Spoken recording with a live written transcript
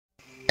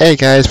Hey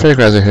guys, Sprague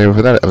here with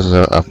another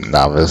episode of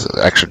Novis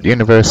Action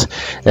Universe,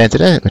 and in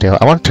today's video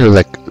I want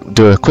to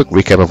do a quick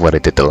recap of what I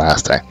did the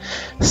last time.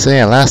 So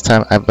yeah, last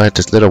time I built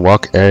this little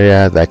walk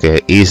area that I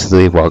could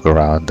easily walk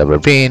around the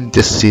ravine,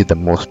 just see the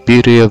most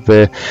beauty of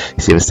it,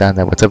 see what's down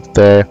there, what's up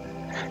there,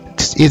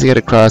 just easy to get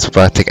across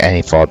without taking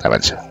any fall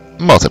damage,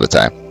 most of the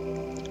time.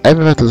 I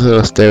even built this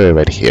little stairway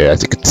right here.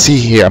 As you can see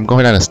here, I'm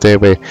going down a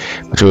stairway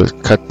which will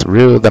cut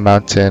through the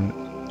mountain,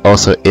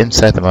 also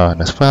inside the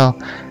mountain as well,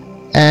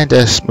 and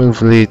just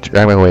smoothly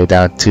drag my way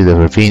down to the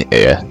ravine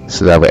area,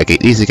 so that way I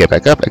can easily get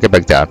back up and get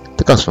back down.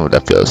 That comes from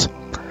that feels.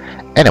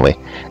 Anyway,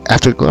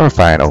 after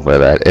glorifying over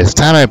that, it's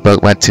time I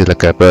went to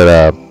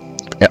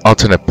an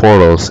alternate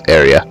portals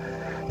area.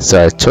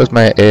 So I chose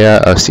my area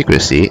of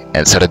secrecy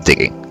and started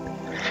digging.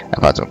 I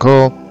found some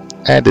coal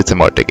and did some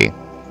more digging.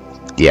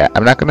 Yeah,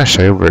 I'm not gonna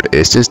show you where it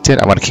is just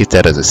yet. I want to keep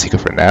that as a secret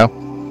for now.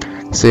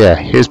 So yeah,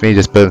 here's me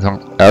just building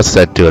some. I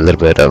also had to do a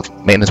little bit of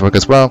maintenance work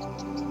as well.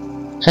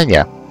 And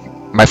yeah.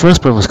 My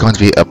first build was going to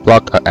be a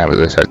block of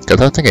amethyst shards,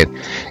 because I was thinking,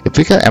 if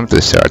we got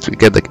amethyst shards, we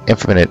get like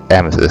infinite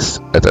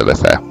amethyst at the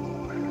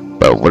other.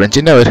 But wouldn't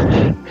you know it,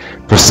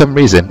 for some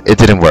reason, it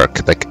didn't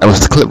work. Like, I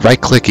was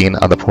right-clicking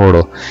on the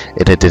portal,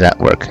 and it did not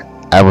work.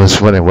 I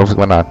was wondering what was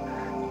going on.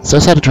 So I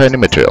decided to try a new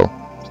material,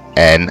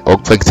 and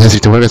oak plank does seem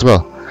to work as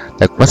well.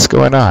 Like, what's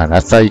going on? I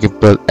thought you could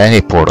build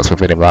any portals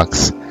with any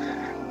blocks.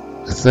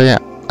 So yeah,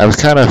 I was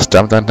kind of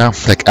stumped on now.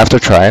 Like, after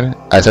trying,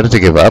 I started to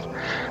give up,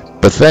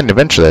 but then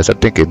eventually I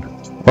started thinking,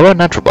 what about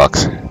natural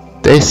blocks?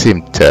 They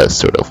seem to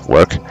sort of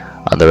work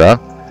on their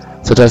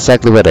own, so that's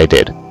exactly what I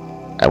did.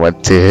 I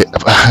went to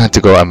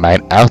go and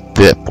mine out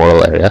the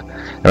portal area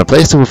and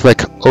replaced it with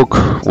like oak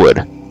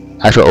wood,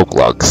 actual oak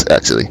logs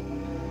actually.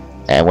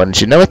 And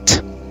wouldn't you know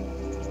it,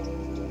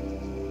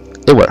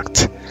 it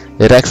worked.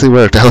 It actually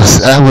worked. I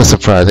was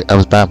surprised. I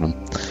was baffled.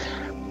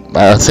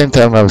 At the same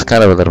time, I was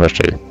kind of a little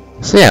frustrated.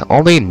 So yeah,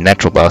 only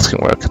natural blocks can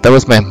work. That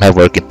was my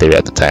working theory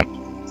at the time.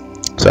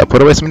 So I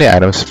put away so many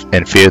items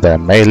in fear that I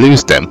may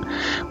lose them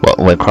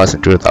when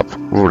crossing through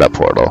that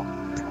portal.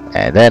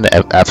 And then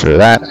after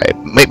that, I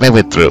made my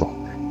way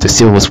through to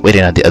see what was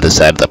waiting on the other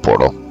side of the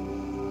portal.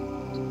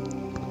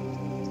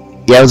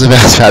 Yeah, it was a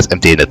fast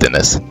empty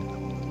nothingness.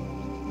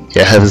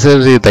 Yeah, it was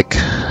literally like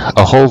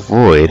a whole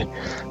void.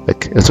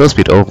 Like, it was supposed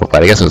to be over,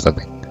 but I guess it was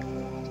nothing.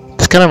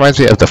 This kind of reminds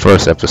me of the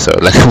first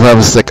episode, like when I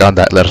was like on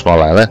that little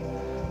small island.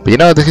 But you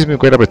know, this gives me a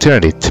great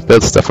opportunity to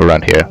build stuff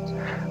around here.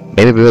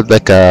 Maybe build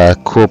like a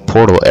cool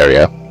portal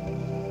area,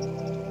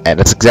 and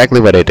that's exactly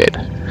what I did.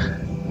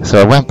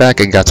 So I went back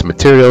and got some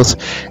materials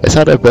and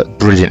started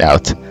bridging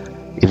out,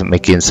 even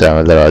making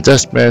some little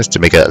adjustments to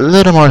make it a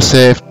little more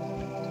safe,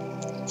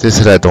 just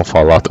so that I don't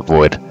fall off the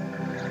void.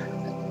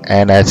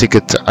 And as you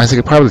could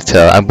probably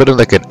tell, I'm building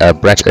like a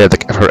branch area.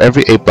 Like for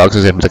every 8 blocks,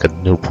 there's gonna be like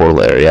a new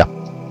portal area.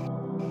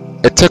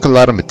 It took a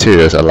lot of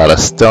materials, a lot of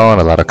stone,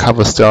 a lot of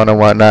cobblestone and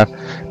whatnot,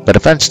 but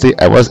eventually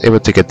I was able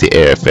to get the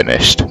area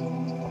finished.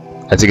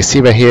 As you can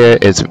see right here,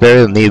 it's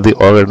very neatly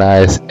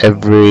organized.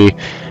 Every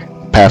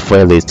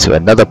pathway leads to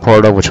another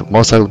portal, which will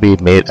most likely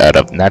be made out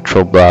of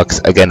natural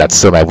blocks. Again, that's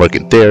still my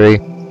working theory.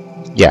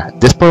 Yeah,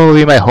 this portal will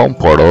be my home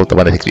portal, the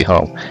one that takes me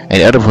home. And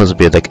the other ones will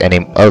be like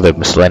any other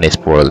miscellaneous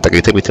portal that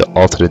can take me to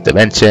alternate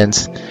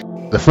dimensions.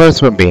 The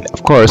first one being,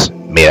 of course,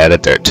 made out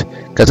of dirt,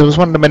 because it was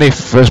one of the many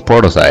first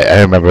portals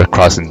I remember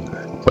crossing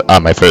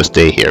on my first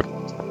day here.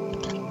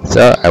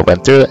 So I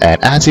went through,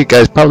 and as you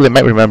guys probably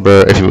might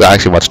remember if you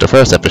actually watched the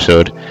first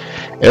episode,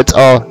 it's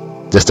all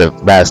just a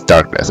vast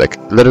darkness, like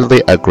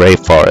literally a gray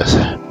forest.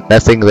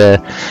 Nothing there.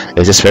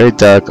 It's just very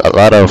dark, a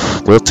lot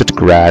of wilted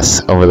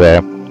grass over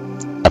there,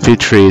 a few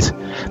trees,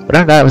 but other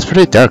than that, it was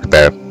pretty dark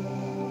there.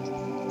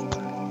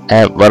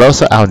 But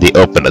also out in the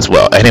open as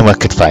well, anyone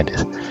could find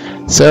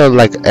it. So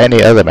like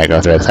any other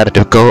Minecraft, I decided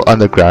to go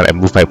underground and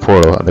move my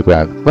portal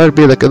underground, where it'd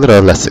be like a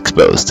little less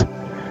exposed.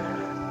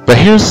 But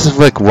here's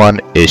like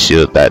one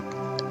issue that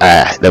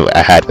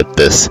I had with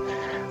this.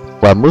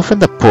 While moving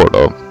the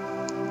portal,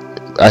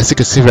 as you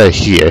can see right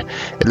here,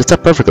 it looks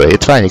up perfectly.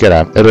 It's fine, you get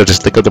on. It'll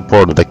just look at the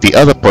portal, like the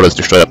other portal is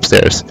destroyed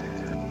upstairs.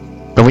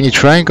 But when you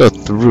try and go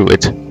through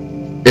it,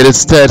 it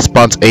instead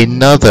spawns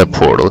another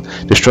portal,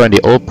 destroying the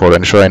old portal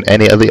and destroying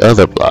any of the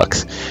other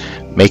blocks,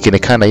 making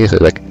it kind of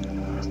useless. Like,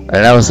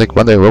 and I was like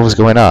wondering what was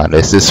going on.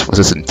 Was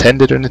this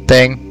intended or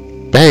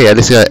anything? But hey, at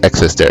least I got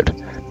access dirt.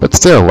 But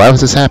still, why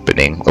was this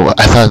happening? Well,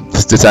 I thought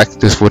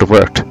this would have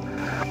worked.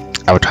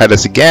 I would try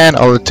this again,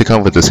 only to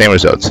come with the same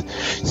results.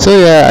 So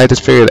yeah, I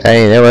just figured,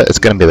 hey, you know what, it's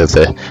gonna be this.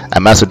 I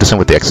might as well do something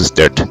with the excess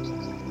dirt.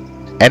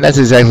 And that's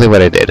exactly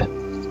what I did.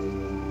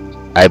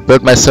 I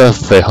built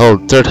myself a whole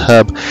dirt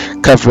hub,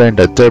 covering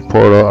the dirt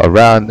portal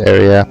around the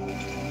area,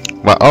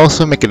 while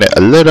also making it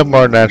a little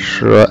more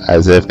natural,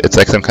 as if it's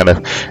like some kind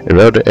of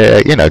eroded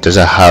area. You know, just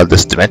how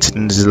this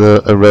dimension is a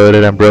little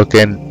eroded and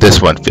broken.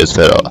 This one feels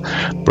a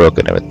little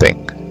broken and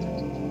everything.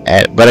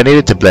 But I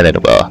needed to blend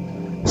it well.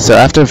 So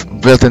after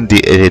building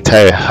the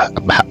entire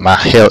my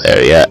hill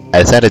area,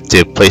 I decided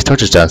to place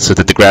torches down so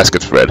that the grass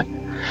could spread.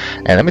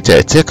 And let me tell you,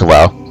 it took a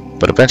while,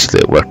 but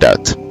eventually it worked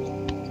out.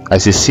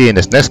 as you see in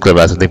this next clip,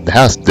 as I leave the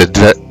house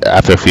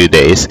after a few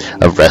days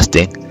of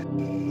resting,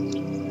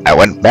 I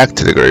went back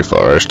to the Grey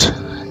Forest,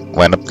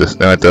 went up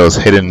those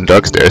hidden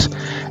dark stairs,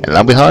 and lo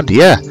and behold,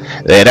 yeah,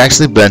 it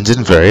actually blends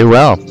in very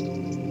well.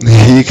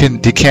 You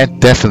can't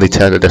definitely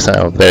tell that there's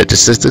something over there. It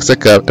just looks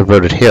like a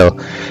eroded hill,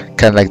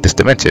 kind of like this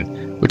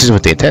dimension, which is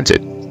what they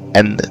intended.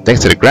 And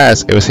thanks to the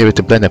grass, it was able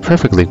to blend in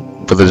perfectly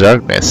with the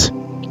darkness.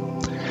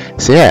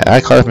 So yeah, I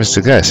call it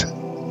Mr. Grass.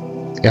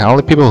 Yeah,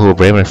 only people who are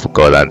brave enough will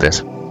go around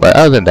this. But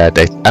other than that,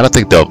 I don't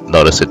think they'll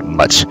notice it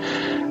much,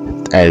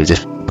 and it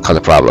just cause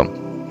a problem.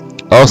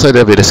 Also,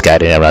 there'll be the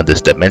scattering around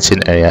this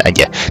dimension area, and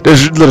yeah,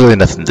 there's literally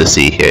nothing to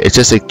see here. It's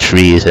just like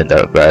trees and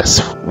the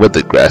grass, with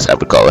the grass, I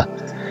would call it.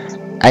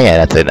 And yeah,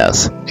 nothing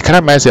else. It kind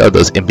of reminds me of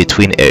those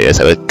in-between areas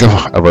I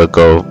would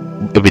go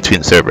in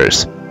between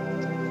servers.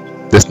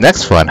 This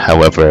next one,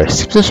 however,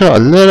 seems to show a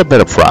little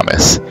bit of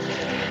promise.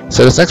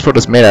 So this next portal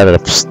is made out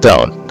of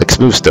stone, like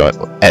smooth stone,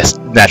 as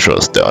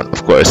natural stone,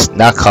 of course,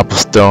 not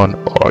cobblestone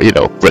or, you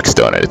know,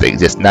 brickstone or anything,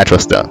 just natural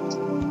stone.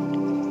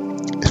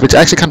 Which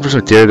actually comes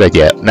from material that,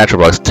 yeah, natural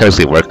blocks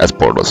technically work as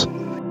portals.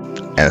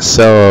 And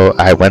so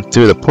I went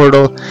through the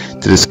portal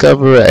to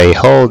discover a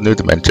whole new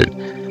dimension.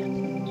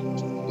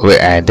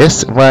 And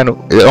this one,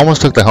 it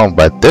almost took the home,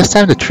 but this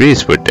time the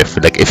trees were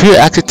different. Like, if you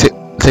actually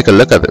take a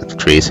look at the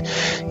trees,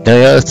 you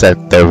notice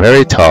that they're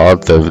very tall,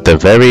 they're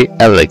very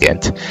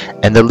elegant,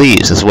 and the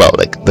leaves as well.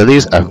 Like, the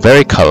leaves are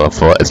very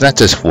colorful. It's not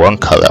just one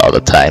color all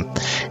the time,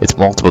 it's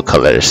multiple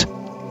colors.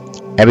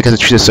 And because the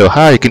trees are so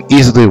high, you can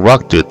easily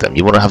walk through them.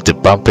 You won't have to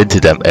bump into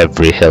them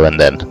every hill and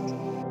then.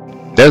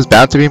 There's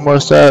bound to be more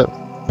stuff,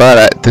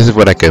 but this is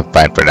what I can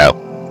find for now.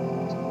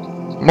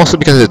 Mostly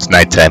because it's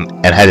nighttime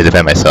and I had to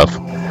defend myself.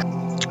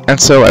 And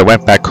so I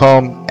went back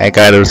home and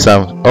gathered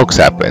some oak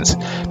saplings,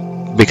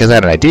 because I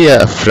had an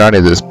idea of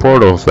surrounding this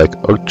portal with like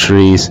oak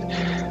trees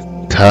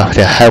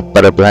to help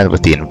better blend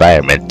with the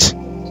environment.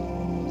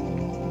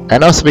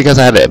 And also because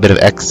I had a bit of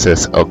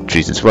excess oak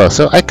trees as well,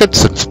 so I could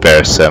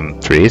spare some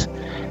trees.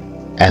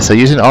 And so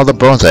using all the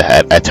bones I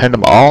had, I turned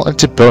them all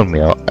into bone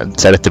meal and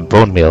decided to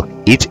bone meal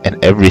each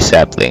and every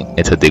sapling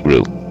until they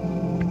grew.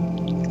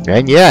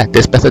 And yeah,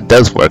 this method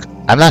does work.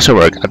 I'm not sure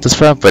where I got this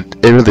from, but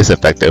it really is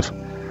effective.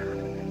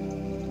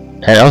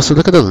 And also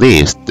look at the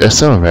leaves, they're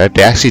so red,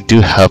 they actually do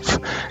help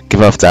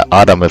give off that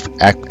autumn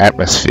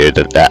atmosphere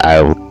that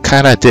I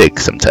kinda dig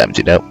sometimes,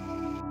 you know.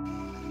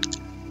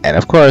 And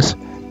of course,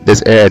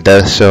 this area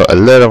does show a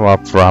little more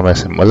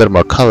promise and a little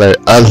more color,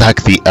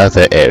 unlike the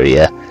other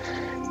area.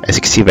 As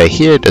you can see right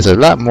here, there's a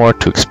lot more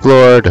to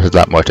explore, there's a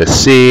lot more to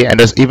see, and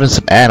there's even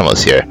some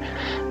animals here.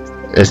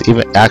 There's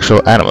even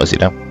actual animals, you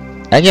know.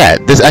 And yeah,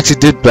 this actually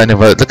did blend in.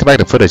 Looking back at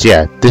the footage,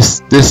 yeah,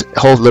 this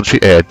whole little tree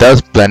area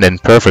does blend in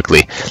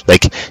perfectly.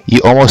 Like,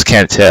 you almost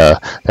can't tell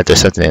that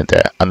there's something in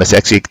there unless you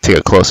actually take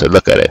a closer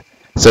look at it.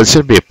 So it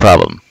shouldn't be a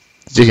problem,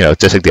 you know,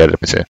 just like the other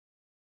picture.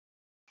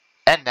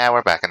 And now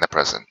we're back in the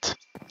present,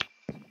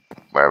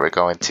 where we're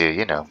going to,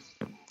 you know,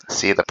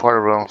 see the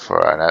portal room for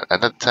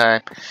another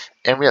time,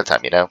 in real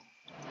time, you know.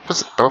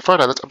 But before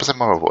that, let's open some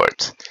more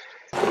rewards.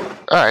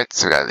 Alright,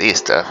 so we got these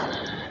stuff.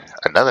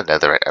 Another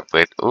netherite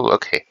upgrade. Ooh,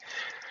 okay.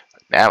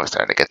 Now we're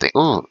starting to get the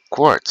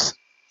quartz.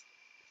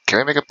 Can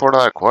we make a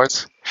portal out of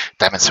quartz?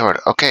 Diamond sword.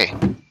 Okay.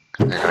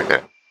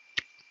 I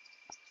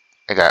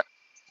got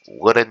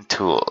wooden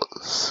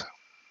tools.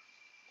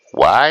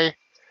 Why?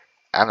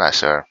 I'm not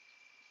sure.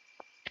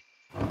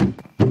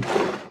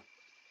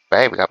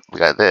 Hey, we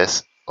got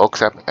this. Oak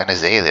sap and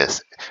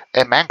azaleas.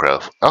 And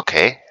mangrove.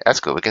 Okay, that's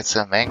good. We get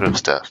some mangrove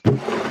stuff.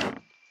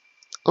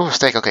 Ooh,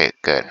 steak. Okay,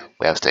 good.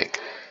 We have steak.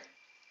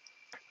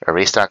 We're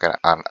restocking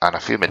on a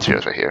few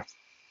materials right here.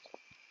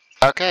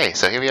 Okay,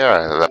 so here we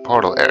are, the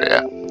portal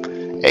area,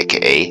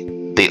 aka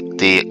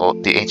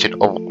the ancient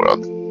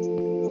overworld.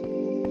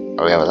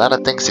 We have a lot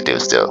of things to do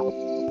still.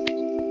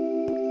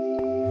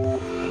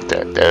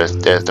 There's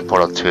the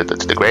portal to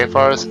the Grey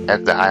Forest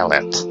and the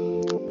Highlands.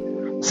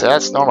 So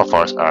that's normal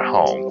forest, our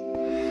home.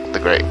 The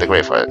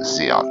Grey Forest, as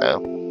you all know,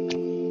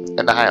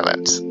 and the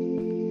Highlands.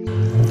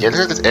 Yeah, looks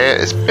like this area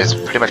is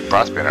pretty much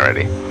prospering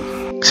already.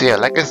 So yeah,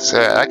 like I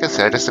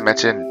said, this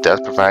dimension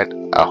does provide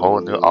a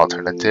whole new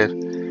alternative.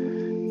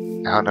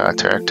 I don't know,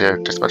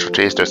 alternative. There's a bunch of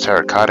trees. There's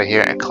terracotta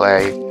here and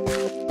clay.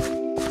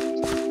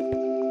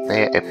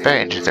 Yeah, it's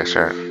very interesting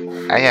texture.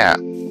 And yeah,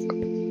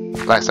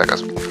 nice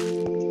circles.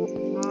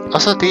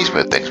 Also, these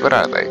weird things. What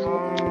are they?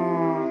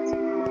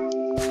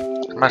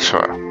 I'm not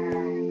sure.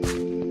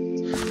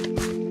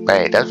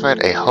 But it does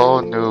provide a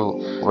whole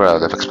new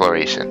world of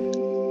exploration.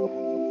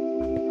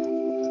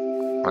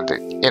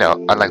 You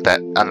know, unlike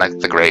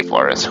the Grey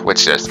Forest,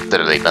 which there's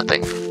literally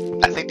nothing.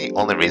 I think the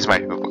only reason why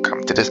people will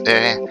come to this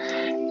area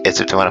is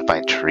if they want to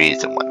find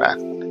trees and whatnot,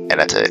 and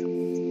that's it.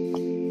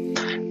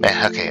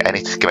 Man, okay, I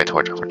need to get my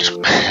torch over this.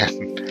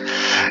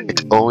 Man,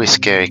 it's always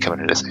scary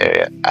coming to this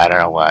area. I don't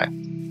know why.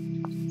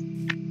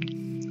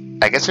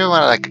 I guess if you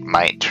want to like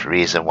mine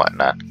trees and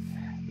whatnot,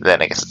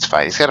 then I guess it's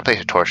fine. You just gotta place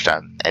your torch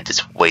down and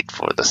just wait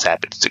for the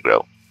saplings to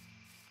grow.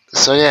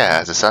 So yeah,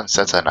 as the sun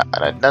sets on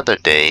another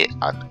day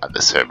on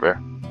the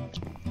server,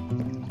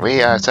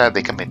 We are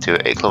sadly coming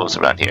to a close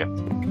around here.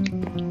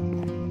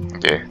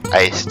 They're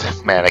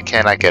iced. Man, I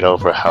cannot get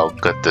over how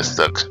good this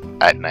looks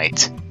at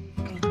night.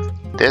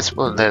 This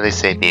will literally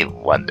save me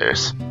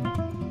wonders.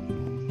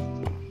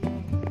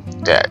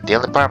 Yeah, the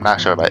only part I'm not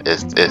sure about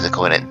is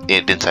going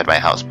inside my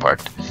house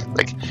part.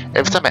 Like,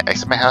 every time I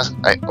exit my house,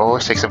 I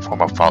always take some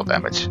form of fall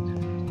damage.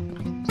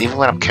 Even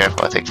when I'm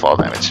careful, I take fall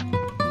damage.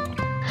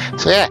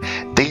 So yeah,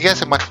 thank you guys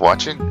so much for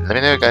watching. Let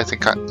me know what you guys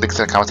think links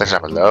in the comment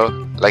section down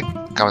below. Like,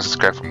 comment,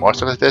 subscribe for more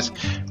stuff like this.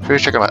 Feel free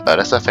to check out my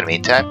other stuff in the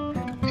meantime.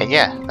 And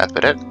yeah, that's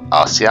about it.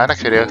 I'll see you on the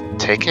next video.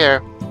 Take care.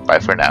 Bye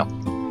for now.